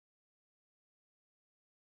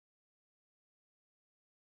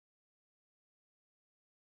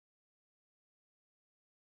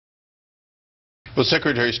Well,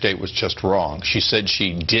 Secretary of State was just wrong. She said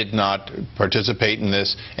she did not participate in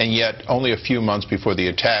this, and yet only a few months before the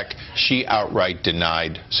attack, she outright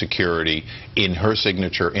denied security in her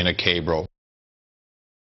signature in a cable.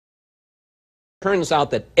 Turns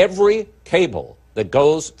out that every cable that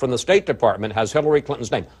goes from the State Department has Hillary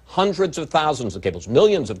Clinton's name. Hundreds of thousands of cables,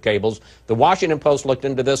 millions of cables. The Washington Post looked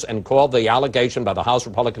into this and called the allegation by the House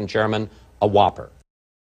Republican chairman a whopper.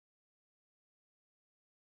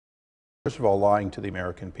 First of all, lying to the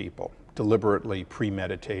American people, deliberately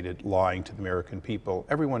premeditated lying to the American people,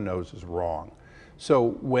 everyone knows is wrong.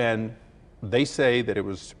 So when they say that it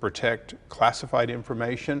was to protect classified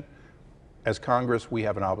information, as Congress, we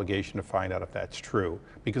have an obligation to find out if that's true,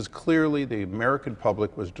 because clearly the American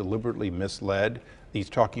public was deliberately misled. These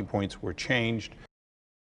talking points were changed.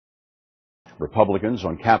 Republicans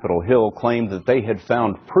on Capitol Hill claimed that they had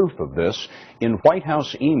found proof of this in White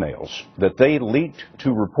House emails that they leaked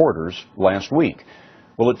to reporters last week.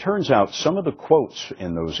 Well, it turns out some of the quotes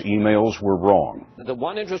in those emails were wrong. The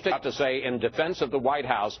one interesting thing to say in defense of the White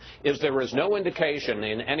House is there is no indication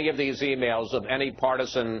in any of these emails of any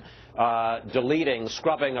partisan deleting,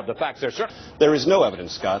 scrubbing of the facts. There is no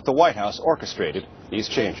evidence, Scott. The White House orchestrated these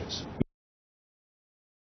changes.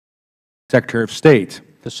 Secretary of State.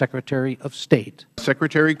 The Secretary of State.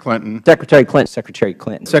 Secretary Clinton. Secretary Clinton. Secretary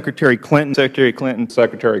Clinton. Secretary Clinton. Secretary Clinton.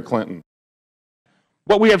 Secretary Clinton.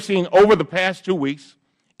 What we have seen over the past 2 weeks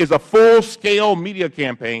is a full-scale media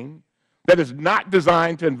campaign that is not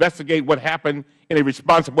designed to investigate what happened in a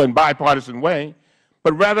responsible and bipartisan way,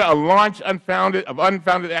 but rather a launch of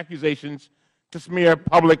unfounded accusations to smear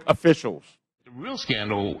public officials. The real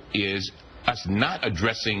scandal is us not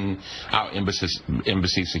addressing our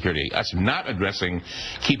embassy security, us not addressing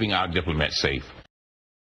keeping our diplomats safe.